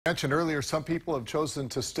Mentioned earlier, some people have chosen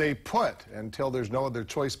to stay put until there's no other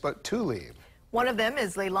choice but to leave. One of them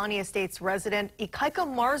is Leilani Estates resident Ikaika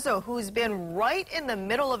Marzo, who's been right in the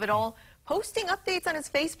middle of it all, posting updates on his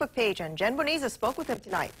Facebook page. And Jen Boniza spoke with him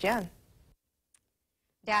tonight. Jen.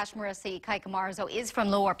 Marissa, Ikaika Marzo is from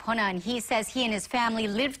Lower Puna, and he says he and his family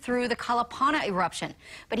lived through the Kalapana eruption.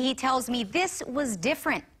 But he tells me this was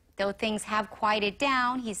different. Though things have quieted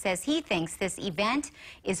down, he says he thinks this event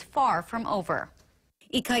is far from over.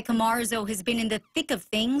 Ikaika Marzo has been in the thick of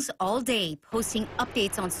things all day, posting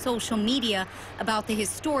updates on social media about the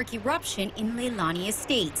historic eruption in Leilani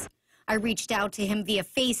Estates. I reached out to him via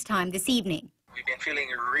FaceTime this evening. We've been feeling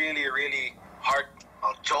really hard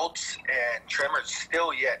jolts and tremors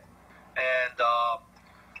still yet. And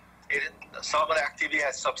some of the activity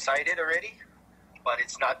has subsided already, but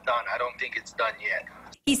it's not done. I don't think it's done yet.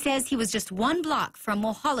 He says he was just one block from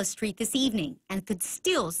Mohala Street this evening and could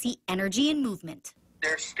still see energy and movement.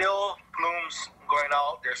 There's still plumes going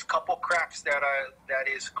out. There's a couple cracks that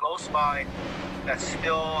is close by that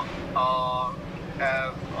still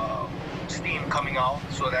have steam coming out.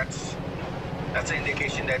 So that's an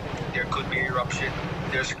indication that there could be eruption.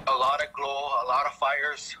 There's a lot of glow, a lot of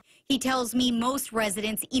fires. He tells me most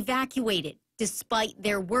residents evacuated despite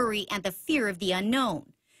their worry and the fear of the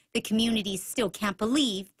unknown. The community still can't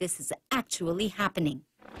believe this is actually happening.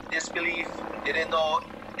 Disbelief, didn't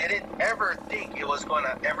ever think it was going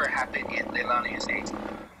to ever happen in Leilani Estates,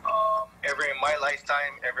 ever in my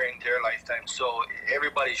lifetime, ever in their lifetime. So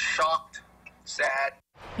everybody's shocked, sad.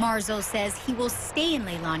 Marzo says he will stay in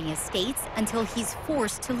Leilani Estates until he's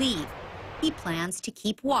forced to leave. He plans to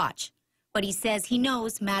keep watch, but he says he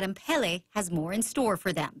knows Madam Pele has more in store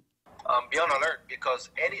for them. Be on alert because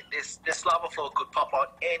this lava flow could pop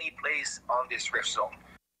out any place on this rift zone.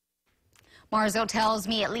 Marzo tells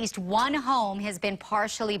me at least one home has been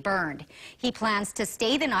partially burned. He plans to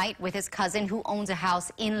stay the night with his cousin who owns a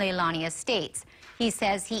house in Leilani Estates. He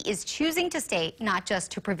says he is choosing to stay not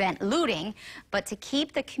just to prevent looting, but to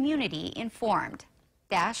keep the community informed.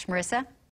 Marissa?